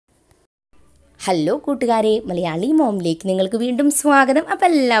Hello കൂട്ടുകാരെ, മലയാളി മോമിലേക്ക് നിങ്ങൾക്ക് വീണ്ടും സ്വാഗതം. അപ്പോൾ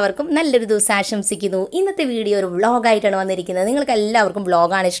എല്ലാവർക്കും നല്ലൊരു ദിവസം ആശംസിക്കുന്നു. ഇന്നത്തെ വീഡിയോ ഒരു വ്ളോഗായിട്ടാണ് വന്നിരിക്കുന്നത്. നിങ്ങൾക്ക് എല്ലാവർക്കും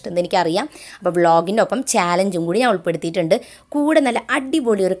വ്ളോഗാണ് ഇഷ്ടം എനിക്കറിയാം. അപ്പോൾ വ്ളോഗിൻ്റെ ഒപ്പം ചാലഞ്ചും കൂടി ഞാൻ ഉൾപ്പെടുത്തിയിട്ടുണ്ട്. കൂടെ നല്ല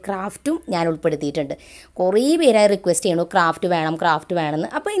അടിപൊളി ഒരു ക്രാഫ്റ്റും ഞാൻ ഉൾപ്പെടുത്തിയിട്ടുണ്ട്. കുറേ പേരായി റിക്വസ്റ്റ് ചെയ്യണു ക്രാഫ്റ്റ് വേണമെന്ന്.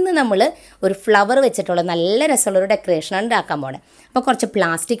 അപ്പോൾ ഇന്ന് നമ്മൾ ഒരു ഫ്ലവർ വെച്ചിട്ടുള്ള നല്ല രസമുള്ളൊരു ഡെക്കറേഷനാണ് ഉണ്ടാക്കാൻ പോണത്. അപ്പോൾ കുറച്ച്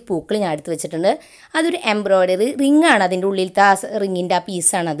പ്ലാസ്റ്റിക് പൂക്കൾ ഞാൻ എടുത്ത് വെച്ചിട്ടുണ്ട്. അതൊരു എംബ്രോയ്ഡറി റിങ്ങാണ്, അതിൻ്റെ ഉള്ളിലത്തെ ആ റിങ്ങിൻ്റെ ആ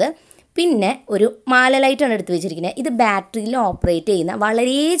പീസാണത്. പിന്നെ ഒരു മാല ലൈറ്റാണ് എടുത്ത് വെച്ചിരിക്കുന്നത്. ഇത് ബാറ്ററിയിൽ ഓപ്പറേറ്റ് ചെയ്യുന്ന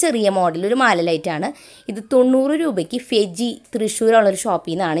വളരെ ചെറിയ മോഡൽ ഒരു മാല ലൈറ്റാണ്. ഇത് 90 രൂപയ്ക്ക് ഫെജി തൃശ്ശൂരുള്ളൊരു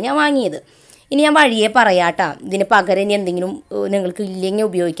ഷോപ്പിൽ നിന്നാണ് ഞാൻ വാങ്ങിയത്. ഇനി ഞാൻ വഴിയെ പറയാട്ടോ, ഇതിന് പകരം ഇനി എന്തെങ്കിലും നിങ്ങൾക്ക് ഇല്ലെങ്കിൽ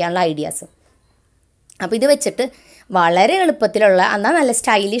ഉപയോഗിക്കാനുള്ള ഐഡിയാസ്. അപ്പോൾ ഇത് വെച്ചിട്ട് വളരെ എളുപ്പത്തിലുള്ള എന്നാൽ നല്ല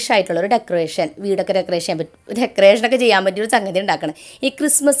സ്റ്റൈലിഷ് ആയിട്ടുള്ളൊരു വീടൊക്കെ ഡെക്കറേഷനൊക്കെ ചെയ്യാൻ പറ്റിയൊരു സംഗതി ഉണ്ടാക്കണം. ഈ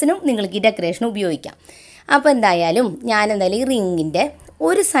ക്രിസ്മസിനും നിങ്ങൾക്ക് ഈ ഡെക്കറേഷൻ ഉപയോഗിക്കാം. അപ്പോൾ എന്തായാലും ഈ റിങ്ങിൻ്റെ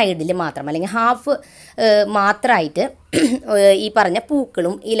ഒരു സൈഡിൽ മാത്രം അല്ലെങ്കിൽ ഹാഫ് മാത്രമായിട്ട് ഈ പറഞ്ഞ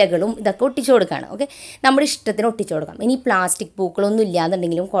പൂക്കളും ഇലകളും ഇതൊക്കെ ഒട്ടിച്ചു കൊടുക്കുകയാണ്. ഓക്കെ, നമ്മുടെ ഇഷ്ടത്തിന് ഒട്ടിച്ചു കൊടുക്കാം. ഇനി പ്ലാസ്റ്റിക് പൂക്കളൊന്നും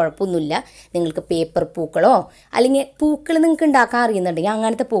ഇല്ലാന്നുണ്ടെങ്കിലും കുഴപ്പമൊന്നുമില്ല. നിങ്ങൾക്ക് പേപ്പർ പൂക്കളോ അല്ലെങ്കിൽ പൂക്കൾ നിങ്ങൾക്ക് ഉണ്ടാക്കാൻ അറിയുന്നുണ്ടെങ്കിൽ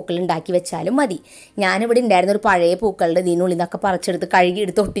അങ്ങനത്തെ പൂക്കൾ ഉണ്ടാക്കി വെച്ചാലും മതി. ഞാനിവിടെ ഉണ്ടായിരുന്ന ഒരു പഴയ പൂക്കളുടെ ഇതിനുള്ളിൽ നിന്നൊക്കെ പറിച്ചെടുത്ത്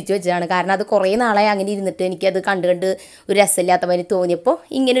കഴുകിയെടുത്ത് ഒട്ടിച്ച് വെച്ചതാണ്. കാരണം അത് കുറേ നാളായി അങ്ങനെ ഇരുന്നിട്ട് എനിക്കത് കണ്ട് ഒരു രസമില്ലാത്ത മാതിരി തോന്നിയപ്പോൾ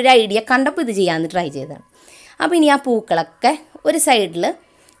ഇങ്ങനൊരു ഐഡിയ കണ്ടപ്പോൾ ഇത് ചെയ്യാമെന്ന് ട്രൈ ചെയ്തതാണ്. അപ്പോൾ ഇനി ആ പൂക്കളൊക്കെ ഒരു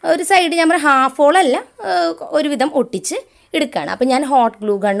സൈഡ് ഞാൻ ഹാഫോളല്ല ഒരുവിധം ഒട്ടിച്ച് എടുക്കുകയാണ്. അപ്പോൾ ഞാൻ ഹോട്ട്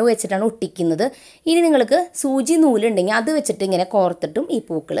ഗ്ലൂ ഗണ്ണ് വെച്ചിട്ടാണ് ഒട്ടിക്കുന്നത്. ഇനി നിങ്ങൾക്ക് സൂചി നൂലുണ്ടെങ്കിൽ അത് വെച്ചിട്ട് ഇങ്ങനെ കോർത്തിട്ടും ഈ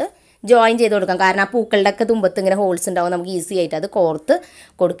പൂക്കൾ ജോയിൻ ചെയ്ത് കൊടുക്കാം. കാരണം ആ പൂക്കളുടെ ഒക്കെ തുമ്പത്ത് ഇങ്ങനെ ഹോൾസ് ഉണ്ടാവും, നമുക്ക് ഈസി ആയിട്ട് അത് കോർത്ത്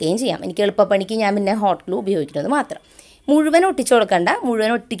കൊടുക്കുകയും ചെയ്യാം. എനിക്ക് എളുപ്പപ്പണിക്ക് ഞാൻ പിന്നെ ഹോട്ട് ഗ്ലൂ ഉപയോഗിക്കുന്നത് മാത്രം. മുഴുവൻ ഒട്ടിച്ചു കൊടുക്കണ്ട,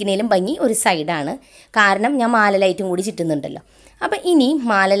 മുഴുവൻ ഒട്ടിക്കുന്നതിലും ഭംഗി ഒരു സൈഡാണ്. കാരണം ഞാൻ മാല ലൈറ്റും കൂടി ചുറ്റുന്നുണ്ടല്ലോ. അപ്പോൾ ഇനി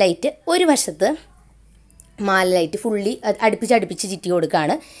മാല ലൈറ്റ് ഒരു വശത്ത് ഫുള്ളി അടുപ്പിച്ച് ചുറ്റി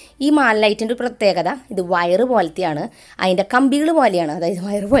കൊടുക്കുകയാണ്. ഈ മാല ലൈറ്റിൻ്റെ ഒരു പ്രത്യേകത, ഇത് വയറ് പോലത്തെയാണ്, അതിൻ്റെ കമ്പികൾ പോലെയാണ്, അതായത്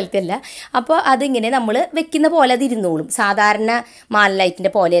വയറ് പോലത്തെ അല്ല. അപ്പോൾ അതിങ്ങനെ നമ്മൾ വെക്കുന്ന പോലെ അത് ഇരുന്നോളും. സാധാരണ മാല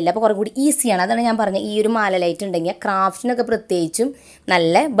ലൈറ്റിൻ്റെ പോലെയല്ല. അപ്പോൾ കുറേ കൂടി ഈസിയാണ്. അതാണ് ഞാൻ പറഞ്ഞത്, ഈ ഒരു മാല ലൈറ്റ് ഉണ്ടെങ്കിൽ ക്രാഫ്റ്റിനൊക്കെ പ്രത്യേകിച്ചും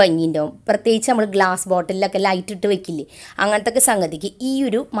നല്ല ഭംഗിയുണ്ടാവും. പ്രത്യേകിച്ച് നമ്മൾ ഗ്ലാസ് ബോട്ടിലൊക്കെ ലൈറ്റ് ഇട്ട് വെക്കില്ലേ, അങ്ങനത്തെ സംഗതിക്ക് ഈ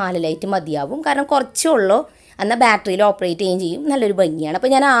ഒരു മാല ലൈറ്റ് മതിയാവും. കാരണം കുറച്ചേ ഉള്ളൂ, എന്നാൽ ബാറ്ററിയിൽ ഓപ്പറേറ്റ് ചെയ്യുകയും ചെയ്യും, നല്ലൊരു ഭംഗിയാണ്.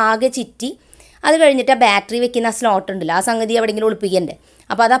 അപ്പോൾ ഞാൻ ആകെ ചുറ്റി അത് കഴിഞ്ഞിട്ട് ആ ബാറ്ററി വെക്കുന്ന സ്ലോട്ട് ഉണ്ടല്ലോ, ആ സംഗതി എവിടെയെങ്കിലും ഒളിപ്പിക്കണ്ടേ.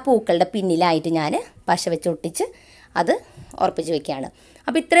 അപ്പോൾ അത് ആ പൂക്കളുടെ പിന്നിലായിട്ട് ഞാൻ പശ വെച്ച് ഒട്ടിച്ച് അത് ഉറപ്പിച്ച് വെക്കുകയാണ്.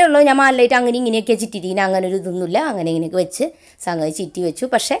 അപ്പോൾ ഇത്രയേ ഉള്ളൂ. ഞാൻ മാലയിട്ട് അങ്ങനെ ഇങ്ങനെയൊക്കെ ചിറ്റിരിക്കുന്ന അങ്ങനെ ഒരു ഇതൊന്നുമില്ല, അങ്ങനെ ഇങ്ങനെയൊക്കെ വെച്ച് സംഗതി ചിറ്റി വെച്ചു.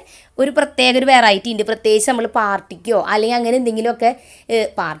 പക്ഷേ ഒരു വെറൈറ്റി ഉണ്ട്. പ്രത്യേകിച്ച് നമ്മൾ പാർട്ടിക്കോ അല്ലെങ്കിൽ അങ്ങനെ എന്തെങ്കിലുമൊക്കെ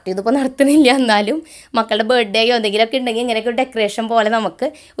പാർട്ടി ഇതിപ്പോൾ നടത്തണില്ല, എന്നാലും മക്കളുടെ ബർത്ത്ഡേയോ എന്തെങ്കിലുമൊക്കെ ഉണ്ടെങ്കിൽ ഇങ്ങനെയൊക്കെ ഡെക്കറേഷൻ പോലെ നമുക്ക്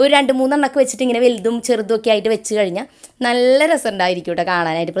ഒരു 2-3 എണ്ണമൊക്കെ വെച്ചിട്ട് ഇങ്ങനെ വലുതും ചെറുതും ഒക്കെ ആയിട്ട് വെച്ച് കഴിഞ്ഞാൽ നല്ല രസം ഉണ്ടായിരിക്കും കേട്ടോ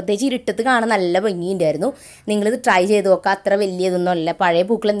കാണാനായിട്ട്. പ്രത്യേകിച്ച് ഇരുട്ടത്ത് കാണാൻ നല്ല ഭംഗിയുണ്ടായിരുന്നു. നിങ്ങളിത് ട്രൈ ചെയ്ത് നോക്കുക. അത്ര വലിയതൊന്നും അല്ല. പഴയ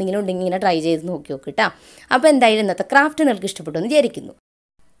പൂക്കൾ എന്തെങ്കിലും ഉണ്ടെങ്കിൽ ഇങ്ങനെ ട്രൈ ചെയ്ത് നോക്കി കേട്ടോ. അപ്പോൾ എന്തായാലും ഇന്നത്തെ ക്രാഫ്റ്റ് നിങ്ങൾക്ക് ഇഷ്ടപ്പെട്ടു എന്ന് വിചാരിക്കുന്നു.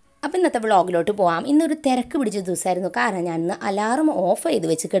 അപ്പോൾ ഇന്നത്തെ വ്ളോഗിലോട്ട് പോകാം. ഇന്നൊരു തിരക്ക് പിടിച്ച ദിവസമായിരുന്നു. കാരണം ഞാൻ ഇന്ന് അലാറം ഓഫ് ചെയ്ത്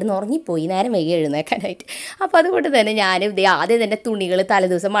വെച്ച് കിടന്ന് ഉറങ്ങിപ്പോയി നേരം വൈകി എഴുന്നേക്കാനായിട്ട്. അപ്പോൾ അതുകൊണ്ട് തന്നെ ഞാൻ ആദ്യം തന്നെ തുണികൾ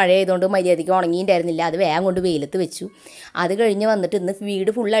തലേദിവസം മഴ ആയതുകൊണ്ട് മര്യാദയ്ക്ക് ഉണങ്ങിയിട്ടുണ്ടായിരുന്നില്ല, അത് വേഗം കൊണ്ട് വെയിലത്ത് വെച്ചു. അത് കഴിഞ്ഞ് വന്നിട്ട് ഇന്ന്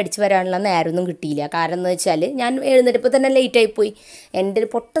വീട് ഫുൾ അടിച്ച് വരാനുള്ള നേരമൊന്നും കിട്ടിയില്ല. കാരണം എന്ന് വെച്ചാൽ ഞാൻ എഴുന്നേറ്റപ്പോൾ തന്നെ ലേറ്റായിപ്പോയി. എൻ്റെ ഒരു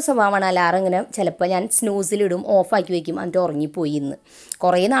പൊട്ട സ്വഭാവമാണ്. അലാറം ഇങ്ങനെ ചിലപ്പോൾ ഞാൻ സ്നൂസിലിടും, ഓഫാക്കി വയ്ക്കും, എന്നിട്ട് ഉറങ്ങിപ്പോയി. ഇന്ന്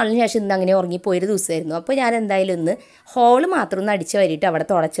കുറേ നാളിന് ശേഷം ഇന്ന് അങ്ങനെ ഉറങ്ങിപ്പോയൊരു ദിവസമായിരുന്നു. അപ്പോൾ ഞാൻ എന്തായാലും ഇന്ന് ഹോള് മാത്രം ഒന്ന് അടിച്ച് വരിയിട്ട് അവിടെ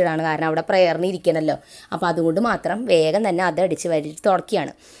തുടച്ചിടാണ്. കാരണം അവിടെ പ്രയറിന് ഇരിക്കണമല്ലോ. അപ്പോൾ അതുകൊണ്ട് മാത്രം വേഗം തന്നെ അത് അടിച്ച് വരിയിട്ട്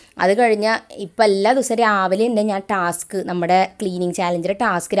തുടക്കുകയാണ്. അത് കഴിഞ്ഞാൽ ഇപ്പം എല്ലാ ദിവസവും രാവിലെ തന്നെ ഞാൻ നമ്മുടെ ക്ലീനിങ് ചാലഞ്ചിൻ്റെ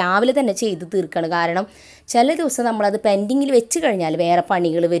ടാസ്ക് രാവിലെ തന്നെ ചെയ്ത് തീർക്കുകയാണ്. കാരണം ചില ദിവസം നമ്മളത് പെൻഡിങ്ങിൽ വെച്ച് കഴിഞ്ഞാൽ വേറെ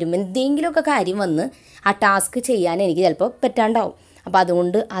പണികൾ വരും, എന്തെങ്കിലുമൊക്കെ കാര്യം വന്ന് ആ ടാസ്ക് ചെയ്യാൻ എനിക്ക് ചിലപ്പോൾ പറ്റാണ്ടാവും. അപ്പോൾ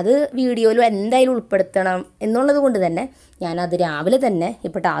അതുകൊണ്ട് അത് വീഡിയോയിൽ എന്തായാലും ഉൾപ്പെടുത്തണം എന്നുള്ളത് കൊണ്ട് തന്നെ ഞാനത് രാവിലെ തന്നെ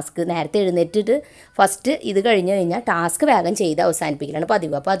ഇപ്പോൾ ടാസ്ക് നേരത്തെ എഴുന്നേറ്റിട്ട് ഫസ്റ്റ് ഇത് കഴിഞ്ഞ് കഴിഞ്ഞാൽ ടാസ്ക് വേഗം ചെയ്ത് അവസാനിപ്പിക്കലാണ്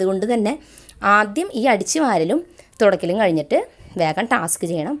പതിവ്. അപ്പോൾ അതുകൊണ്ട് തന്നെ ആദ്യം ഈ അടിച്ചു വാരലും തുടക്കലും കഴിഞ്ഞിട്ട് വേഗം ടാസ്ക്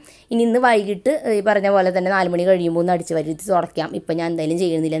ചെയ്യണം. ഇന്ന് വൈകിട്ട് ഈ പറഞ്ഞ പോലെ തന്നെ 4 മണി കഴിയുമ്പോൾ ഒന്ന് അടിച്ച് വരിച്ച് തുടയ്ക്കാം. ഇപ്പം ഞാൻ എന്തായാലും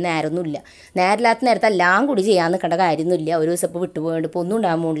ചെയ്യുന്നില്ല, നേരമൊന്നുമില്ല. നേരമില്ലാത്ത നേരത്തെ എല്ലാം കൂടി ചെയ്യാൻ നിൽക്കേണ്ട കാര്യമൊന്നുമില്ല. ഒരു ദിവസം ഇപ്പോൾ വിട്ടുപോയിട്ട് ഇപ്പോൾ ഒന്നും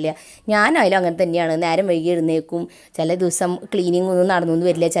ഉണ്ടാകാൻ പോകുന്നില്ല. ഞാനായാലും അങ്ങനെ തന്നെയാണ്. നേരം വൈകി എഴുന്നേക്കും. ചില ദിവസം ക്ലീനിങ് ഒന്നും നടന്നൊന്നും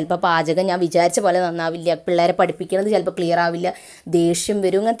വരില്ല. ചിലപ്പോൾ പാചകം ഞാൻ വിചാരിച്ച പോലെ നന്നാവില്ല. പിള്ളേരെ പഠിപ്പിക്കുന്നത് ചിലപ്പോൾ ക്ലിയർ ആവില്ല, ദേഷ്യം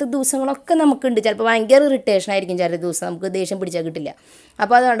വരും. അങ്ങനത്തെ ദിവസങ്ങളൊക്കെ നമുക്കുണ്ട്. ചിലപ്പോൾ ഭയങ്കര ഇറിറ്റേഷൻ ആയിരിക്കും. ചില ദിവസം നമുക്ക് ദേഷ്യം പിടിച്ചാൽ കിട്ടില്ല.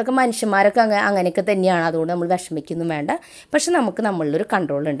 അപ്പോൾ അതുകൊണ്ടൊക്കെ മനുഷ്യന്മാരൊക്കെ അങ്ങനെയൊക്കെ തന്നെയാണ്. അതുകൊണ്ട് നമ്മൾ വിഷമിക്കൊന്നും വേണ്ട. പക്ഷെ നമുക്ക് നമ്മളിലൊരു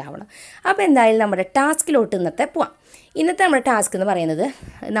കൺട്രോൾ ഉണ്ടാവണം. അപ്പോൾ എന്തായാലും നമ്മുടെ ടാസ്കിലോട്ട് ഇന്നത്തെ പോവാം. ഇന്നത്തെ നമ്മുടെ ടാസ്ക് എന്ന് പറയുന്നത്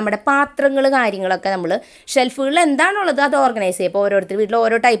നമ്മുടെ പാത്രങ്ങൾ കാര്യങ്ങളൊക്കെ നമ്മൾ ഷെൽഫുകളിൽ എന്താണുള്ളത് അത് ഓർഗനൈസ് ചെയ്യുക. ഇപ്പോൾ ഓരോരുത്തർ വീട്ടിൽ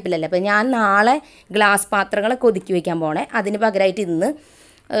ഓരോ ടൈപ്പിലല്ലേ. അപ്പോൾ ഞാൻ നാളെ ഗ്ലാസ് പാത്രങ്ങളൊക്കെ ഒതുക്കി വയ്ക്കാൻ പോണേ. അതിന് പകരമായിട്ട് ഇന്ന്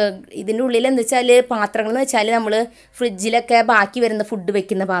ഇതിൻ്റെ ഉള്ളിൽ എന്താ വെച്ചാൽ പാത്രങ്ങൾ എന്ന് വെച്ചാൽ നമ്മൾ ഫ്രിഡ്ജിലൊക്കെ ബാക്കി വരുന്ന ഫുഡ്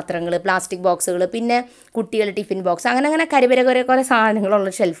വെക്കുന്ന പാത്രങ്ങൾ, പ്ലാസ്റ്റിക് ബോക്സുകൾ, പിന്നെ കുട്ടികളുടെ ടിഫിൻ ബോക്സ്, അങ്ങനെ കുറേ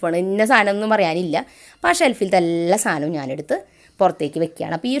സാധനങ്ങളുള്ള ഷെൽഫാണ്. ഇന്ന സാധനം ഒന്നും പറയാനില്ല. അപ്പോൾ ആ ഷെൽഫിൽ എല്ലാ സാധനവും ഞാനെടുത്ത് പുറത്തേക്ക്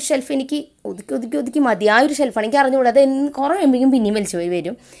വെക്കുകയാണ്. അപ്പോൾ ഈ ഒരു ഷെൽഫ് എനിക്ക് ഒതുക്കി മതിയായൊരു ഷെൽഫാണ്. എനിക്ക് അറിഞ്ഞുകൂടാ, അത് കുറേ കഴിയുമ്പോഴേക്കും പിന്നെയും വലിച്ചു പോയി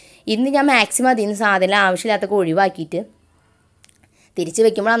വരും. ഇന്ന് ഞാൻ മാക്സിമം അതിൽ നിന്ന് സാധനം ആവശ്യമില്ലാത്തൊക്കെ ഒഴിവാക്കിയിട്ട് തിരിച്ച്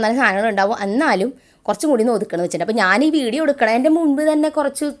വെക്കുമ്പോൾ അന്നേരം സാധനങ്ങളുണ്ടാവും. എന്നാലും കുറച്ചും കൂടി ഒന്ന് ഒതുക്കണം വെച്ചിട്ടുണ്ട്. അപ്പോൾ ഞാൻ ഈ വീഡിയോ എടുക്കണം എൻ്റെ മുൻപ് തന്നെ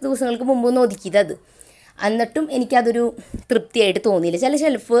കുറച്ച് ദിവസങ്ങൾക്ക് മുമ്പ് ഒന്ന് ഒതുക്കിയത്. എന്നിട്ടും എനിക്കതൊരു തൃപ്തിയായിട്ട് തോന്നിയില്ല. ചില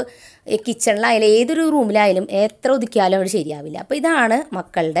ഷെൽഫ് കിച്ചണിലായാലും ഏതൊരു റൂമിലായാലും എത്ര ഒതുക്കിയാലും അവിടെ ശരിയാവില്ല. അപ്പോൾ ഇതാണ്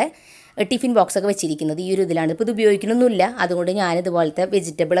മക്കളുടെ ടിഫിൻ ബോക്സൊക്കെ വെച്ചിരിക്കുന്നത്. ഈ ഒരു ഇതിലാണ്. ഇപ്പോൾ ഇത് ഉപയോഗിക്കണമെന്നില്ല. അതുകൊണ്ട് ഞാനിതുപോലത്തെ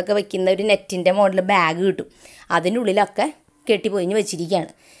വെജിറ്റബിളൊക്കെ വെക്കുന്ന ഒരു നെറ്റിൻ്റെ മോഡൽ ബാഗ് കിട്ടും, അതിൻ്റെ ഉള്ളിലൊക്കെ കെട്ടിപ്പൊയിഞ്ഞ്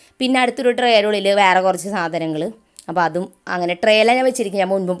വെച്ചിരിക്കുകയാണ്. പിന്നെ അടുത്തൊരു ട്രേയുടെ ഉള്ളിൽ വേറെ കുറച്ച് സാധനങ്ങൾ. അപ്പോൾ അതും അങ്ങനെ ട്രേയിലാണ് ഞാൻ വെച്ചിരിക്കുക. ഞാൻ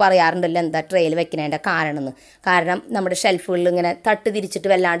മുൻപും പറയാറുണ്ടല്ലോ എന്താ ട്രേയിൽ വെക്കുന്നതിൻ്റെ കാരണം നമ്മുടെ ഷെൽഫുകളിൽ ഇങ്ങനെ തട്ട് തിരിച്ചിട്ട്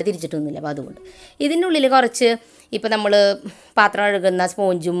വല്ലാണ്ട് തിരിച്ചിട്ടൊന്നുമില്ല. അപ്പോൾ അതുകൊണ്ട് ഇതിൻ്റെ ഉള്ളിൽ കുറച്ച് ഇപ്പോൾ നമ്മൾ പാത്രം കഴുകുന്ന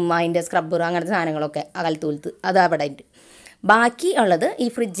സ്പോഞ്ചും അതിൻ്റെ സ്ക്രബ്ബറും അങ്ങനത്തെ സാധനങ്ങളൊക്കെ അകലത്തൂലത്ത് അത് അവിടെ ഉണ്ട്. ബാക്കി ഉള്ളത് ഈ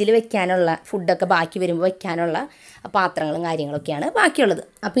ഫ്രിഡ്ജിൽ വെക്കാനുള്ള ഫുഡൊക്കെ ബാക്കി വരുമ്പോൾ വെക്കാനുള്ള പാത്രങ്ങളും കാര്യങ്ങളൊക്കെയാണ് ബാക്കിയുള്ളത്.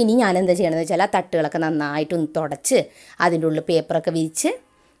 അപ്പോൾ ഇനി ഞാൻ എന്താ ചെയ്യണമെന്ന് വെച്ചാൽ ആ തട്ടുകളൊക്കെ നന്നായിട്ടൊന്ന് തുടച്ച് അതിൻ്റെ ഉള്ളിൽ പേപ്പറൊക്കെ വിരിച്ച്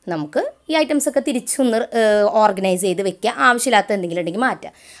നമുക്ക് ഈ ഐറ്റംസൊക്കെ തിരിച്ചൊന്ന് ഓർഗനൈസ് ചെയ്ത് വെക്കുക. ആവശ്യമില്ലാത്ത എന്തെങ്കിലും ഉണ്ടെങ്കിൽ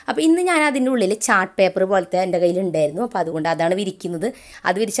മാറ്റുക. അപ്പോൾ ഇന്ന് ഞാൻ അതിൻ്റെ ഉള്ളിൽ ചാർട്ട് പേപ്പർ പോലത്തെ എൻ്റെ കയ്യിലുണ്ടായിരുന്നു. അപ്പോൾ അതുകൊണ്ട് അതാണ് വിരിക്കുന്നത്.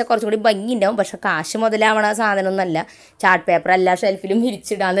 അത് വിരിച്ചാൽ കുറച്ചും കൂടി ഭംഗി ഉണ്ടാവും. പക്ഷേ കാശ് മുതലാവണ സാധനമൊന്നുമല്ല. ചാർട്ട് പേപ്പർ എല്ലാ ഷെൽഫിലും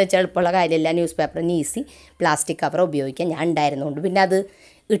വിരിച്ചിടാന്ന് വെച്ചാൽ എളുപ്പമുള്ള കാര്യമല്ല. ന്യൂസ് പേപ്പറിന് ഈസി, പ്ലാസ്റ്റിക് കവർ ഉപയോഗിക്കാൻ ഞാൻ ഉണ്ടായിരുന്നുകൊണ്ട് പിന്നെ അത്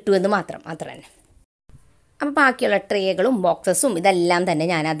ഇട്ടുവെന്ന് മാത്രം തന്നെ. അപ്പോൾ ബാക്കിയുള്ള ട്രേകളും ബോക്സസും ഇതെല്ലാം തന്നെ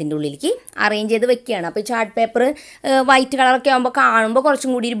ഞാൻ അതിൻ്റെ ഉള്ളിലേക്ക് അറേഞ്ച് ചെയ്ത് വെക്കുകയാണ്. അപ്പോൾ ഈ ചാർട്ട് പേപ്പർ വൈറ്റ് കളറൊക്കെ ആകുമ്പോൾ കാണുമ്പോൾ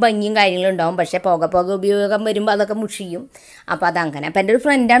കുറച്ചും കൂടി ഒരു ഭംഗിയും കാര്യങ്ങളും ഉണ്ടാവും. പക്ഷേ പോക ഉപയോഗം വരുമ്പോൾ അതൊക്കെ മുഷിയും. അപ്പോൾ അതങ്ങനെ. അപ്പോൾ എൻ്റെ ഒരു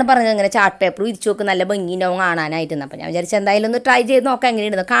ഫ്രണ്ടാണ് പറഞ്ഞത് ഇങ്ങനെ ചാർട്ട് പേപ്പർ വിരിച്ച് നോക്ക്, നല്ല ഭംഗി ഉണ്ടാവും കാണാനായിട്ടെന്ന്. അപ്പോൾ ഞാൻ വിചാരിച്ചു എന്തായാലും ഒന്ന് ട്രൈ ചെയ്ത് നോക്കാം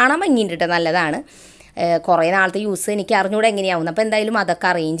എങ്ങനെയുണ്ടെന്ന്. കാണാൻ ഭംഗിയുണ്ട് കേട്ടോ, നല്ലതാണ്. കുറേ നാളത്തെ യൂസ് എനിക്ക് അറിഞ്ഞുകൂടെ എങ്ങനെയാവും. അപ്പോൾ എന്തായാലും അതൊക്കെ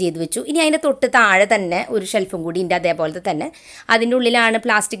അറേഞ്ച് ചെയ്ത് വെച്ചു. ഇനി അതിൻ്റെ തൊട്ട് താഴെ തന്നെ ഒരു ഷെൽഫും കൂടി ഉണ്ട്. അതേപോലത്തെ തന്നെ അതിൻ്റെ ഉള്ളിലാണ്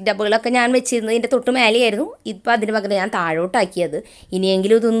പ്ലാസ്റ്റിക് ഡബ്ബുകളൊക്കെ ഞാൻ വെച്ചിരുന്നത്. ഇതിൻ്റെ തൊട്ട് മേലെയായിരുന്നു. ഇപ്പോൾ അതിന് പകരം ഞാൻ താഴോട്ടാക്കിയത്.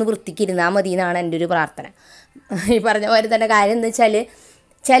 ഇനിയെങ്കിലും ഇതൊന്ന് വൃത്തിക്കിരുന്നാൽ മതി എന്നാണ് എൻ്റെ ഒരു പ്രാർത്ഥന. ഈ പറഞ്ഞ പോലെ തന്നെ കാര്യം എന്ന് വെച്ചാൽ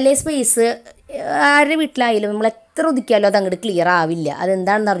ചില സ്പേസ് ആരുടെ വീട്ടിലായാലും നമ്മൾ എത്ര ഒതുക്കിയാലും അത് അങ്ങോട്ട് ക്ലിയർ ആവില്ല.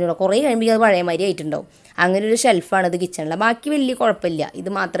 അതെന്താണെന്ന് അറിഞ്ഞൂടാ. കുറേ കഴിയുമ്പോൾ അത് പഴയ മാതിരി ആയിട്ടുണ്ടാവും. അങ്ങനെ ഒരു ഷെൽഫാണ് ഇത് കിച്ചണിൽ. ബാക്കി വലിയ കുഴപ്പമില്ല.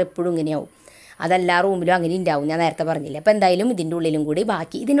 ഇത് മാത്രം എപ്പോഴും ഇങ്ങനെയാവും. അതെല്ലാ റൂമിലും അങ്ങനെ ഉണ്ടാവും, ഞാൻ നേരത്തെ പറഞ്ഞില്ല. അപ്പോൾ എന്തായാലും ഇതിൻ്റെ ഉള്ളിലും കൂടി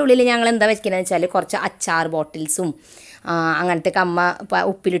ബാക്കി ഇതിൻ്റെ ഉള്ളിൽ ഞങ്ങൾ എന്താ വെക്കുന്നതെന്ന് വെച്ചാൽ കുറച്ച് അച്ചാർ ബോട്ടിൽസും അങ്ങനത്തെ അമ്മ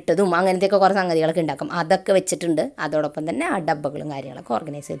ഉപ്പിലിട്ടതും അങ്ങനത്തെയൊക്കെ കുറേ സംഗതികളൊക്കെ ഉണ്ടാക്കും. അതൊക്കെ വെച്ചിട്ടുണ്ട്. അതോടൊപ്പം തന്നെ ആ ഡബ്ബകളും കാര്യങ്ങളൊക്കെ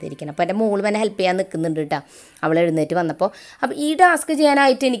ഓർഗനൈസ് ചെയ്തിരിക്കണം. അപ്പോൾ എൻ്റെ മോള് തന്നെ ഹെൽപ്പ് ചെയ്യാൻ നിൽക്കുന്നുണ്ട് കേട്ടോ, അവൾ എഴുന്നേറ്റ് വന്നപ്പോൾ. അപ്പോൾ ഈ ടാസ്ക്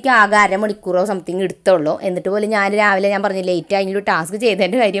ചെയ്യാനായിട്ട് എനിക്ക് ആകെ അരമണിക്കൂറോ സംതിങ് എടുത്തുള്ളൂ. എന്നിട്ട് പോലും ഞാൻ രാവിലെ ഞാൻ പറഞ്ഞു ലേറ്റ് ആയെങ്കിലും ടാസ്ക്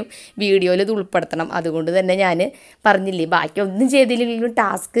ചെയ്തതിൻ്റെ കാര്യം വീഡിയോയിൽ ഇത് ഉൾപ്പെടുത്തണം. അതുകൊണ്ട് തന്നെ ഞാൻ പറഞ്ഞില്ലേ ബാക്കി ഒന്നും ചെയ്തില്ലെങ്കിലും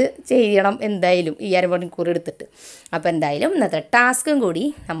ടാസ്ക് ചെയ്യണം എന്തായാലും ഈ അരമണിക്കൂർ എടുത്തിട്ട്. അപ്പോൾ എന്തായാലും ഇന്നത്തെ ടാസ്കും കൂടി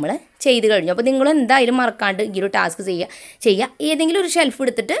നമ്മൾ ചെയ്ത് കഴിഞ്ഞു. അപ്പോൾ നിങ്ങൾ എന്തായാലും മറക്കാണ്ട് ഈ ഒരു ടാസ്ക് ചെയ്യുക. ഏതെങ്കിലും ഒരു ഷെൽഫ്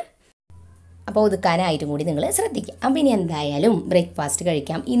എടുത്തിട്ട് അപ്പോൾ ഒതുക്കാനായിട്ടും കൂടി നിങ്ങൾ ശ്രദ്ധിക്കുക. അപ്പോൾ ഇനി എന്തായാലും ബ്രേക്ക്ഫാസ്റ്റ്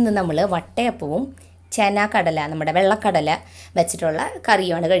കഴിക്കാം. ഇന്ന് നമ്മൾ വട്ടയപ്പവും ചന കടല, നമ്മുടെ വെള്ളക്കടല വെച്ചിട്ടുള്ള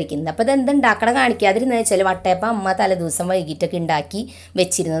കറിയുമാണ് കഴിക്കുന്നത്. അപ്പോൾ ഇതെന്തുണ്ടാക്കണം കാണിക്കാതിരുന്നത് വെച്ചാൽ വട്ടയപ്പം അമ്മ തലേദിവസം വൈകിട്ടൊക്കെ ഉണ്ടാക്കി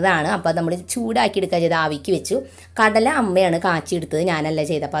വെച്ചിരുന്നതാണ്. അപ്പോൾ നമ്മൾ ചൂടാക്കി എടുക്കുക ചെയ്ത് ആവിക്ക് വെച്ചു. കടല അമ്മയാണ് കാച്ചിയെടുത്തത്, ഞാനല്ല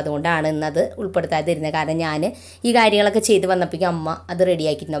ചെയ്തത്. അപ്പോൾ അതുകൊണ്ടാണ് ഇന്നത് ഉൾപ്പെടുത്താതിരുന്നത്. കാരണം ഞാൻ ഈ കാര്യങ്ങളൊക്കെ ചെയ്ത് വന്നപ്പോഴേക്കും അമ്മ അത്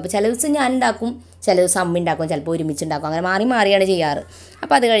റെഡിയാക്കിയിരുന്നു. അപ്പോൾ ചില ദിവസം ഞാൻ ഉണ്ടാക്കും, ചില ദിവസം അമ്മ ഉണ്ടാക്കും, ചിലപ്പോൾ ഒരുമിച്ചുണ്ടാക്കും. അങ്ങനെ മാറിയാണ് ചെയ്യാറ്.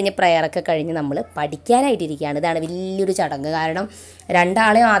 അപ്പോൾ അത് കഴിഞ്ഞ് പ്രയറൊക്കെ കഴിഞ്ഞ് നമ്മൾ പഠിക്കാനായിട്ടിരിക്കുകയാണ്. ഇതാണ് വലിയൊരു ചടങ്ങ്. കാരണം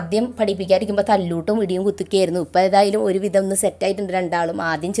രണ്ടാളെയും ആദ്യം പഠിപ്പിക്കാതിരിക്കുമ്പോൾ തല്ലൂട്ടും ഇടിയും കുത്തിക്കായിരുന്നു. ഇപ്പോൾ ഏതായാലും ഒരുവിധം ഒന്ന് സെറ്റായിട്ടുണ്ട് രണ്ടാളും.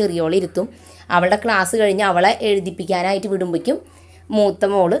 ആദ്യം ചെറിയോളെ ഇരുത്തും. അവളുടെ ക്ലാസ് കഴിഞ്ഞ് അവളെ എഴുതിപ്പിക്കാനായിട്ട് വിടുമ്പോഴേക്കും മൂത്ത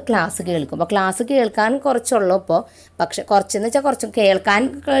മോള് ക്ലാസ് കേൾക്കും. അപ്പോൾ ക്ലാസ് കേൾക്കാൻ കുറച്ചുള്ളൂ ഇപ്പോൾ. പക്ഷെ കുറച്ചെന്ന് വെച്ചാൽ കുറച്ച് കേൾക്കാൻ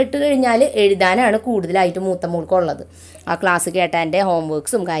കേട്ട് കഴിഞ്ഞാൽ എഴുതാനാണ് കൂടുതലായിട്ട് മൂത്ത മോൾക്കുള്ളത്. ആ ക്ലാസ് കേട്ടതിൻ്റെ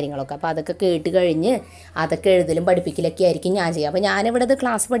ഹോംവർക്ക്സും കാര്യങ്ങളൊക്കെ. അപ്പോൾ അതൊക്കെ കേട്ട് കഴിഞ്ഞ് അതൊക്കെ എഴുതലും പഠിപ്പിക്കലൊക്കെ ആയിരിക്കും ഞാൻ ചെയ്യുക. അപ്പോൾ ഞാനിവിടെ ഇത്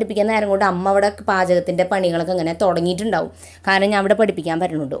ക്ലാസ് പഠിപ്പിക്കാൻ നേരം കൊണ്ട് അമ്മ അവിടെ പാചകത്തിൻ്റെ പണികളൊക്കെ ഇങ്ങനെ തുടങ്ങിയിട്ടുണ്ടാവും. കാരണം ഞാൻ അവിടെ പഠിപ്പിക്കാൻ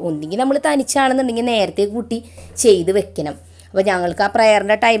പറ്റുന്നുണ്ട്. ഒന്നെങ്കിൽ നമ്മൾ തനിച്ചാണെന്നുണ്ടെങ്കിൽ നേരത്തെ കൂട്ടി ചെയ്ത് വെക്കണം. അപ്പോൾ ഞങ്ങൾക്ക് ആ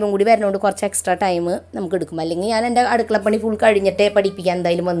പ്രയറിൻ്റെ ടൈമും കൂടി വരുന്നതുകൊണ്ട് കുറച്ച് എക്സ്ട്രാ ടൈം നമുക്ക് എടുക്കും. അല്ലെങ്കിൽ ഞാൻ എൻ്റെ അടുക്കളപ്പണി ഫുൾ കഴിഞ്ഞിട്ടേ പഠിപ്പിക്കാൻ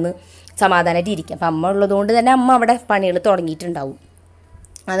എന്തായാലും വന്ന് സമാധാനമായിട്ട് ഇരിക്കും. അപ്പോൾ അമ്മ ഉള്ളതുകൊണ്ട് തന്നെ അമ്മ അവിടെ പണികൾ തുടങ്ങിയിട്ടുണ്ടാവും.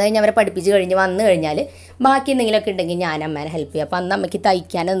 അത് കഴിഞ്ഞ് അവരെ പഠിപ്പിച്ച് കഴിഞ്ഞ് വന്നു കഴിഞ്ഞാൽ ബാക്കി എന്തെങ്കിലുമൊക്കെ ഉണ്ടെങ്കിൽ ഞാൻ അമ്മേനെ ഹെൽപ്പ് ചെയ്യും. അപ്പോൾ അന്ന് അമ്മയ്ക്ക്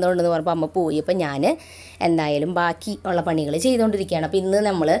തയ്ക്കാൻ എന്തുകൊണ്ടെന്ന് പറഞ്ഞപ്പോൾ അമ്മ പോയി. അപ്പോൾ ഞാൻ എന്തായാലും ബാക്കി ഉള്ള പണികൾ ചെയ്തുകൊണ്ടിരിക്കുകയാണ്. അപ്പോൾ ഇന്ന്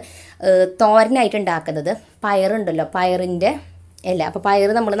നമ്മൾ തോരനായിട്ട് ഉണ്ടാക്കുന്നത് പയറുണ്ടല്ലോ, പയറിൻ്റെ ഇല. അപ്പോൾ പയർ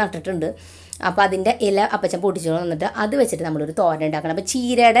നമ്മൾ നട്ടിട്ടുണ്ട്. അപ്പോൾ അതിൻ്റെ ഇല അപ്പച്ചൻ പൊട്ടിച്ചു വന്നിട്ട് അത് വെച്ചിട്ട് നമ്മളൊരു തോരൻ ഉണ്ടാക്കണം. അപ്പോൾ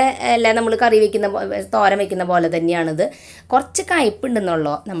ചീരയുടെ ഇല നമ്മൾ കറി വയ്ക്കുന്ന തോരൻ വയ്ക്കുന്ന പോലെ തന്നെയാണിത്. കുറച്ച്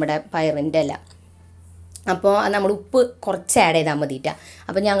കയ്പ്പുണ്ടെന്നുള്ളൂ നമ്മുടെ പയറിൻ്റെ ഇല. അപ്പോൾ നമ്മൾ ഉപ്പ് കുറച്ച് ആഡ് ചെയ്താൽ മതിയിട്ടാ.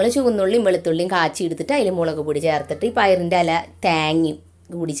 അപ്പോൾ ഞങ്ങൾ ചുവന്നുള്ളിയും വെളുത്തുള്ളിയും കാച്ചി എടുത്തിട്ട് അതിൽ മുളക് പൊടി ചേർത്തിട്ട് ഈ പയറിൻ്റെ ഇല തേങ്ങയും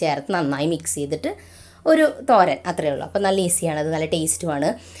കൂടി ചേർത്ത് നന്നായി മിക്സ് ചെയ്തിട്ട് ഒരു തോരൻ അത്രയേ ഉള്ളൂ. അപ്പോൾ നല്ല ഈസിയാണ്, അത് നല്ല ടേസ്റ്റുമാണ്.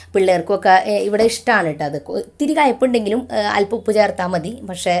 പിള്ളേർക്കൊക്കെ ഇവിടെ ഇഷ്ടമാണ് കേട്ടോ. അത് ഇത്തിരി കയ്പുണ്ടെങ്കിലും അല്പം ഉപ്പ് ചേർത്താൽ മതി,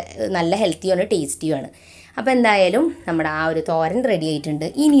 പക്ഷേ നല്ല ഹെൽത്തിയാണ് ടേസ്റ്റിയുമാണ്. അപ്പോൾ എന്തായാലും നമ്മുടെ ആ ഒരു തോരൻ റെഡി ആയിട്ടുണ്ട്.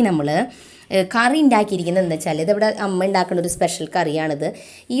 ഇനി നമ്മൾ കറി ഉണ്ടാക്കിയിരിക്കുന്നത് എന്താ വെച്ചാൽ ഇതിവിടെ അമ്മ ഉണ്ടാക്കുന്ന ഒരു സ്പെഷ്യൽ കറിയാണിത്.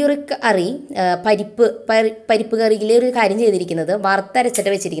 ഈ ഒരു കറി പരിപ്പ് കറിയിൽ ഒരു കാര്യം ചെയ്തിരിക്കുന്നത്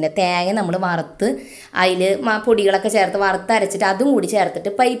വറുത്തരച്ചിട്ട് വെച്ചിരിക്കുന്നത്. തേങ്ങ നമ്മൾ വറുത്ത് അതിൽ പൊടികളൊക്കെ ചേർത്ത് വറുത്തരച്ചിട്ട് അതും കൂടി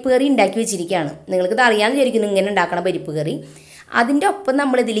ചേർത്തിട്ട് പരിപ്പ് കറി ഉണ്ടാക്കി വെച്ചിരിക്കുകയാണ്. നിങ്ങൾക്കിത് അറിയാമെന്ന് വിചാരിക്കുന്നു ഇങ്ങനെ ഉണ്ടാക്കണം പരിപ്പ് കറി. അതിൻ്റെ ഒപ്പം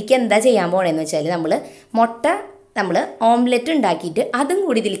നമ്മൾ ഇതിലേക്ക് എന്താ ചെയ്യാൻ പോകണമെന്ന് വെച്ചാൽ നമ്മൾ ഓംലെറ്റ് ഉണ്ടാക്കിയിട്ട് അതും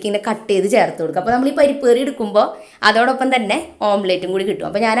കൂടി ഇതിലേക്ക് ഇങ്ങനെ കട്ട് ചെയ്ത് ചേർത്ത് കൊടുക്കും. അപ്പോൾ നമ്മൾ ഈ പരിപ്പ് കറി എടുക്കുമ്പോൾ അതോടൊപ്പം തന്നെ ഓംലെറ്റും കൂടി കിട്ടും.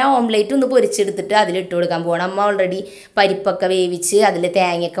 അപ്പോൾ ഞാൻ ആ ഓംലെറ്റ് ഒന്ന് പൊരിച്ചെടുത്തിട്ട് അതിലിട്ട് കൊടുക്കാൻ പോകണം. അമ്മ ഓൾറെഡി പരിപ്പൊക്കെ വേവിച്ച് അതിൽ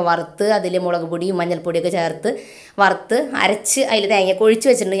തേങ്ങയൊക്കെ വറുത്ത് അതിൽ മുളക് പൊടിയും മഞ്ഞൾപ്പൊടിയൊക്കെ ചേർത്ത് വറുത്ത് അരച്ച് അതിൽ തേങ്ങയൊക്കെ ഒഴിച്ച്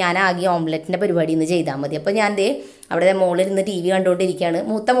വെച്ചിട്ടുണ്ട്. ഞാൻ ആകെ ഓംലെറ്റിൻ്റെ പരിപാടി ഇന്ന് ചെയ്താൽ മതി. അപ്പോൾ ഞാൻ അവിടെ മോളിരുന്ന് TV കണ്ടുകൊണ്ടിരിക്കുകയാണ്.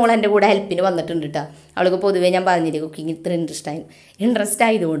 മൂത്ത മോൾ എൻ്റെ കൂടെ ഹെൽപ്പിന് വന്നിട്ടുണ്ട് കേട്ടോ. അവൾക്ക് പൊതുവേ ഞാൻ പറഞ്ഞില്ലേ കുക്കിംഗ് ഇത്ര ഇൻട്രസ്റ്റ്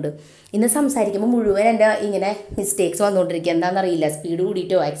ആയതുകൊണ്ട് ഇന്ന് സംസാരിക്കുമ്പോൾ മുഴുവൻ എൻ്റെ ഇങ്ങനെ മിസ്റ്റേക്സ് വന്നുകൊണ്ടിരിക്കുക. എന്താണെന്നറിയില്ല, സ്പീഡ്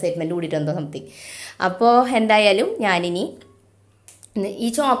കൂടിയിട്ടോ എക്സൈറ്റ്മെൻറ്റ് കൂടിയിട്ടോ എന്തോ സംതിങ്. അപ്പോൾ എന്തായാലും ഞാനിനി ഈ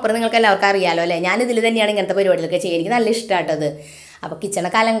ചോപ്പർ നിങ്ങൾക്ക് എല്ലാവർക്കും അറിയാമല്ലോ അല്ലേ, ഞാനിതിൽ തന്നെയാണ് ഇങ്ങനത്തെ പരിപാടികളൊക്കെ ചെയ്യുക. എനിക്ക് നല്ല ഇഷ്ടമായിട്ടത്. അപ്പോൾ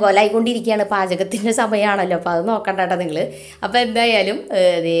കിച്ചണൊക്കെ അലങ്കോലായിക്കൊണ്ടിരിക്കുകയാണ്, പാചകത്തിൻ്റെ സമയമാണല്ലോ, അപ്പോൾ അത് നോക്കണ്ട കേട്ടോ നിങ്ങൾ. അപ്പോൾ എന്തായാലും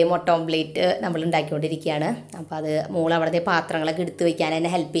മുട്ട ഓംപ്ലേറ്റ് നമ്മൾ ഉണ്ടാക്കിക്കൊണ്ടിരിക്കുകയാണ്. അപ്പോൾ അത് മോൾ അവിടുത്തെ പാത്രങ്ങളൊക്കെ എടുത്ത് വയ്ക്കാൻ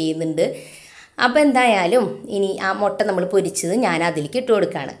എന്നെ ഹെൽപ്പ് ചെയ്യുന്നുണ്ട്. അപ്പോൾ എന്തായാലും ഇനി ആ മുട്ട നമ്മൾ പൊരിച്ചത് ഞാൻ അതിലേക്ക് ഇട്ട്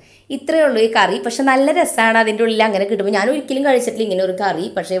കൊടുക്കുകയാണ്. ഇത്രയേ ഉള്ളൂ ഈ കറി. പക്ഷെ നല്ല രസമാണ് അതിൻ്റെ ഉള്ളിൽ അങ്ങനെ കിട്ടുമ്പോൾ. ഞാൻ ഒരിക്കലും കഴിച്ചിട്ടില്ല ഇങ്ങനെ ഒരു കറി.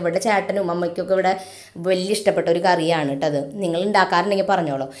 പക്ഷേ ഇവിടെ ചേട്ടനും അമ്മയ്ക്കൊക്കെ ഇവിടെ വലിയ ഇഷ്ടപ്പെട്ട ഒരു കറിയാണ് കേട്ടോ അത്. നിങ്ങൾ ഉണ്ടാക്കാറുണ്ടെങ്കിൽ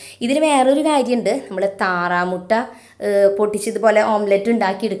പറഞ്ഞോളൂ. ഇതിന് വേറൊരു കാര്യമുണ്ട്, നമ്മൾ താറാമുട്ട പൊട്ടിച്ചതുപോലെ ഓംലെറ്റ്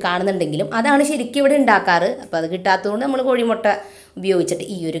ഉണ്ടാക്കി എടുക്കുകയാണെന്നുണ്ടെങ്കിലും അതാണ് ശരിക്കും ഇവിടെ ഉണ്ടാക്കാറ്. അപ്പോൾ അത് കിട്ടാത്തതുകൊണ്ട് നമ്മൾ കോഴിമുട്ട ഉപയോഗിച്ചിട്ട്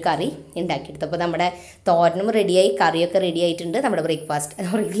ഈ ഒരു കറി ഉണ്ടാക്കിയെടുത്തു. അപ്പോൾ നമ്മുടെ തോരനും റെഡിയായി, കറിയൊക്കെ റെഡി ആയിട്ടുണ്ട്, നമ്മുടെ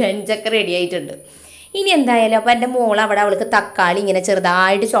ബ്രേക്ക്ഫാസ്റ്റ് ലഞ്ചൊക്കെ റെഡി ആയിട്ടുണ്ട്. ഇനി എന്തായാലും അപ്പോൾ എൻ്റെ മോൾ അവൾക്ക് തക്കാളി ഇങ്ങനെ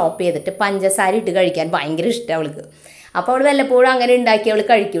ചെറുതായിട്ട് ചോപ്പ് ചെയ്തിട്ട് പഞ്ചസാര ഇട്ട് കഴിക്കാൻ ഭയങ്കര ഇഷ്ടമാണ് അവൾക്ക്. അപ്പോൾ അവൾ വല്ലപ്പോഴും അങ്ങനെ ഉണ്ടാക്കി അവൾ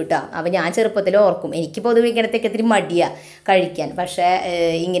കഴിക്കും കേട്ടോ. അപ്പോൾ ഞാൻ ചെറുപ്പത്തിൽ ഓർക്കും, എനിക്ക് പൊതുവെ ഇങ്ങനത്തെയൊക്കെ ഇത്തിരി മടിയാണ് കഴിക്കാൻ. പക്ഷേ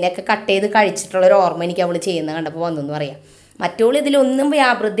ഇങ്ങനെയൊക്കെ കട്ട് ചെയ്ത് കഴിച്ചിട്ടുള്ളൊരു ഓർമ്മ എനിക്ക് അവൾ ചെയ്യുന്നത് കണ്ടപ്പോൾ വന്നെന്ന് പറയാം. മറ്റോൾ ഇതിലൊന്നും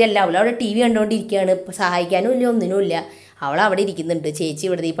വ്യാപൃതിയല്ല, അവളവിടെ TV കണ്ടുകൊണ്ടിരിക്കുകയാണ്, സഹായിക്കാനും ഇല്ല ഒന്നിനുമില്ല. അവളവിടെ ഇരിക്കുന്നുണ്ട്, ചേച്ചി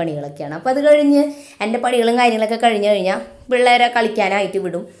ഇവിടുത്തെ ഈ പണികളൊക്കെയാണ്. അപ്പോൾ അത് കഴിഞ്ഞ് എൻ്റെ പണികളും കാര്യങ്ങളൊക്കെ കഴിഞ്ഞ് കഴിഞ്ഞാൽ പിള്ളേരെ കളിക്കാനായിട്ട്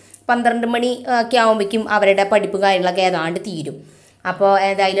വിടും. 12 മണി ഒക്കെ ആകുമ്പോഴേക്കും അവരുടെ പഠിപ്പ് കാര്യങ്ങളൊക്കെ ഏതാണ്ട് തീരും. അപ്പോൾ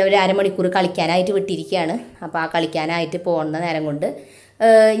ഏതായാലും ഒരു അരമണിക്കൂർ കളിക്കാനായിട്ട് വിട്ടിരിക്കുകയാണ്. അപ്പോൾ ആ കളിക്കാനായിട്ട് പോകുന്ന നേരം കൊണ്ട്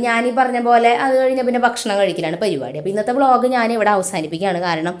ഞാനീ പറഞ്ഞ പോലെ അത് കഴിഞ്ഞാൽ പിന്നെ ഭക്ഷണം കഴിക്കലാണ് പരിപാടി. അപ്പോൾ ഇന്നത്തെ വ്ളോഗ് ഞാൻ ഇവിടെ അവസാനിപ്പിക്കുകയാണ്.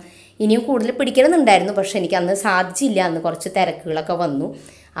 കാരണം ഇനിയും കൂടുതൽ പിടിക്കണമെന്നുണ്ടായിരുന്നു, പക്ഷേ എനിക്ക് അന്ന് സാധിച്ചില്ല. അന്ന് കുറച്ച് തിരക്കുകളൊക്കെ വന്നു.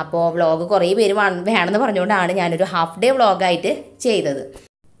 അപ്പോൾ വ്ളോഗ് കുറേ പേര് വേണമെന്ന് പറഞ്ഞുകൊണ്ടാണ് ഞാനൊരു ഹാഫ് ഡേ വ്ളോഗായിട്ട് ചെയ്തത്.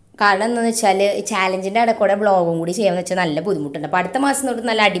 കാരണം എന്താണെന്ന് വെച്ചാൽ ചാലഞ്ചിൻ്റെ ഇടയ്ക്കൂടെ വ്ളോഗും കൂടി ചെയ്യാമെന്ന് വെച്ചാൽ നല്ല ബുദ്ധിമുട്ടുണ്ട്. അപ്പോൾ അടുത്ത മാസം തൊട്ട്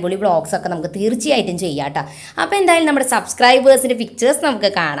നല്ല അടിപൊളി വ്ളോഗ്സൊക്കെ നമുക്ക് തീർച്ചയായിട്ടും ചെയ്യാം കേട്ടോ. അപ്പോൾ എന്തായാലും നമ്മുടെ സബ്സ്ക്രൈബേഴ്സിൻ്റെ പിക്ചേഴ്സ് നമുക്ക്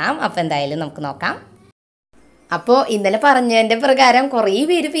കാണാം. അപ്പോൾ എന്തായാലും നമുക്ക് നോക്കാം. അപ്പോൾ ഇന്നലെ പറഞ്ഞതിൻ്റെ പ്രകാരം കുറേ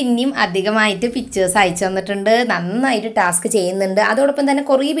പേര് പിന്നെയും അധികമായിട്ട് പിക്ചേഴ്സ് അയച്ചു തന്നിട്ടുണ്ട്, നന്നായിട്ട് ടാസ്ക് ചെയ്യുന്നുണ്ട്. അതോടൊപ്പം തന്നെ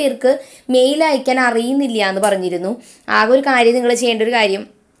കുറേ പേർക്ക് മെയിൽ അയക്കാൻ അറിയുന്നില്ല എന്ന് പറഞ്ഞിരുന്നു. ആകെ ഒരു കാര്യം നിങ്ങൾ ചെയ്യേണ്ട ഒരു കാര്യം,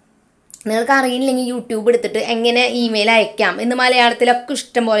 നിങ്ങൾക്ക് അറിയില്ലെങ്കിൽ യൂട്യൂബ് എടുത്തിട്ട് എങ്ങനെ ഇമെയിൽ അയക്കാം എന്ന് മലയാളത്തിലൊക്കെ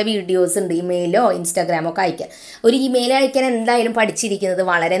ഇഷ്ടംപോലെ വീഡിയോസ് ഉണ്ട്. ഇമെയിലോ ഇൻസ്റ്റാഗ്രാമോ ഒക്കെ അയക്കാം. ഒരു ഇമെയിൽ അയക്കാൻ എന്തായാലും പഠിച്ചിരിക്കുന്നത്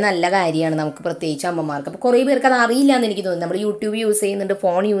വളരെ നല്ല കാര്യമാണ് നമുക്ക്, പ്രത്യേകിച്ച് അമ്മമാർക്ക്. അപ്പോൾ കുറേ പേർക്ക് അത് അറിയില്ല എന്ന് എനിക്ക് തോന്നുന്നു. നമ്മൾ യൂട്യൂബ് യൂസ് ചെയ്യുന്നുണ്ട്,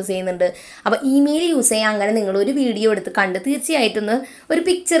 ഫോൺ യൂസ് ചെയ്യുന്നുണ്ട്. അപ്പോൾ ഇമെയിൽ യൂസ് ചെയ്യാൻ അങ്ങനെ നിങ്ങളൊരു വീഡിയോ എടുത്ത് കണ്ട് തീർച്ചയായിട്ടും ഒരു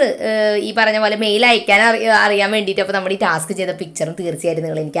പിക്ചർ ഈ പറഞ്ഞ പോലെ മെയിൽ അയക്കാൻ അറിയാൻ വേണ്ടിയിട്ട് അപ്പോൾ നമ്മൾ ഈ ടാസ്ക് ചെയ്ത പിക്ചറും തീർച്ചയായിട്ടും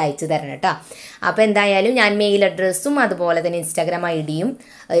നിങ്ങൾ എനിക്ക് അയച്ചു തരണം കേട്ടോ. അപ്പോൾ എന്തായാലും ഞാൻ മെയിൽ അഡ്രസ്സും അതുപോലെ തന്നെ ഇൻസ്റ്റാഗ്രാം ID-യും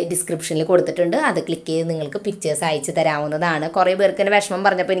ഡിസ്ക്രിപ്ഷനിൽ കൊടുത്തിട്ടുണ്ട്. അത് ക്ലിക്ക് ചെയ്ത് നിങ്ങൾക്ക് പിക്ചേഴ്സ് അയച്ചു തരാവുന്നതാണ്. കുറേ പേർക്ക് തന്നെ വിഷമം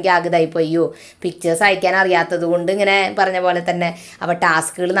പറഞ്ഞപ്പോൾ എനിക്ക് ആകതായിപ്പോയോ പിക്ചേഴ്സ് അയക്കാൻ അറിയാത്തത് കൊണ്ട് ഇങ്ങനെ പറഞ്ഞ പോലെ തന്നെ. അപ്പോൾ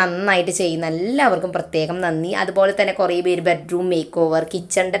ടാസ്കുകൾ നന്നായിട്ട് ചെയ്യുന്ന എല്ലാവർക്കും പ്രത്യേകം നന്ദി. അതുപോലെ തന്നെ കുറേ പേര് ബെഡ്റൂം മേക്ക് ഓവർ,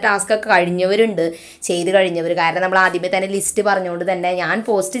 കിച്ചണിൻ്റെ ടാസ്കൊക്കെ കഴിഞ്ഞവരുണ്ട്, ചെയ്ത് കഴിഞ്ഞവർ. കാരണം നമ്മൾ ആദ്യമേ തന്നെ ലിസ്റ്റ് പറഞ്ഞുകൊണ്ട് തന്നെ ഞാൻ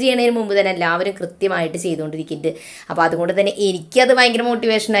പോസ്റ്റ് ചെയ്യുന്നതിന് മുമ്പ് തന്നെ എല്ലാവരും കൃത്യമായിട്ട് ചെയ്തുകൊണ്ടിരിക്കുന്നുണ്ട്. അപ്പോൾ അതുകൊണ്ട് തന്നെ എനിക്കത് ഭയങ്കര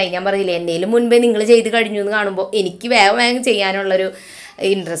മോട്ടിവേഷനായി. ഞാൻ പറഞ്ഞില്ലേ, എന്നേലും മുൻപേ നിങ്ങൾ ചെയ്ത് കഴിഞ്ഞു എന്ന് കാണുമ്പോൾ എനിക്ക് വേഗം ചെയ്യാനുള്ളൊരു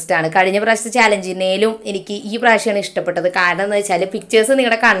ഇൻട്രസ്റ്റ് ആണ്. കഴിഞ്ഞ പ്രാവശ്യത്തെ ചാലഞ്ചിനേലും എനിക്ക് ഈ പ്രാവശ്യമാണ് ഇഷ്ടപ്പെട്ടത്. കാരണം എന്ന് വെച്ചാൽ പിക്ചേഴ്സ്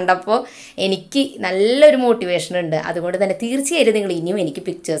നിങ്ങളുടെ കണ്ടപ്പോൾ എനിക്ക് നല്ലൊരു മോട്ടിവേഷൻ ഉണ്ട്. അതുകൊണ്ട് തന്നെ തീർച്ചയായിട്ടും നിങ്ങൾ ഇനിയും എനിക്ക്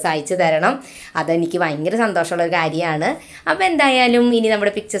പിക്ചേഴ്സ് അയച്ചു തരണം. അതെനിക്ക് ഭയങ്കര സന്തോഷമുള്ളൊരു കാര്യമാണ്. അപ്പോൾ എന്തായാലും ഇനി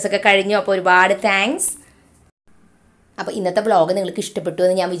നമ്മുടെ പിക്ചേഴ്സൊക്കെ കഴിഞ്ഞു. അപ്പോൾ ഒരുപാട് താങ്ക്സ്. അപ്പോൾ ഇന്നത്തെ വ്ളോഗ് നിങ്ങൾക്ക് ഇഷ്ടപ്പെട്ടു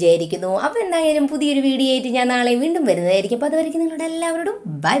എന്ന് ഞാൻ വിചാരിക്കുന്നു. അപ്പോൾ എന്തായാലും പുതിയൊരു വീഡിയോ ആയിട്ട് ഞാൻ നാളെ വീണ്ടും വരുന്നതായിരിക്കും. അപ്പോൾ അതുവരെയ്ക്കും നിങ്ങളുടെ എല്ലാവരോടും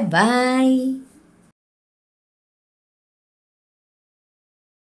ബൈ ബൈ.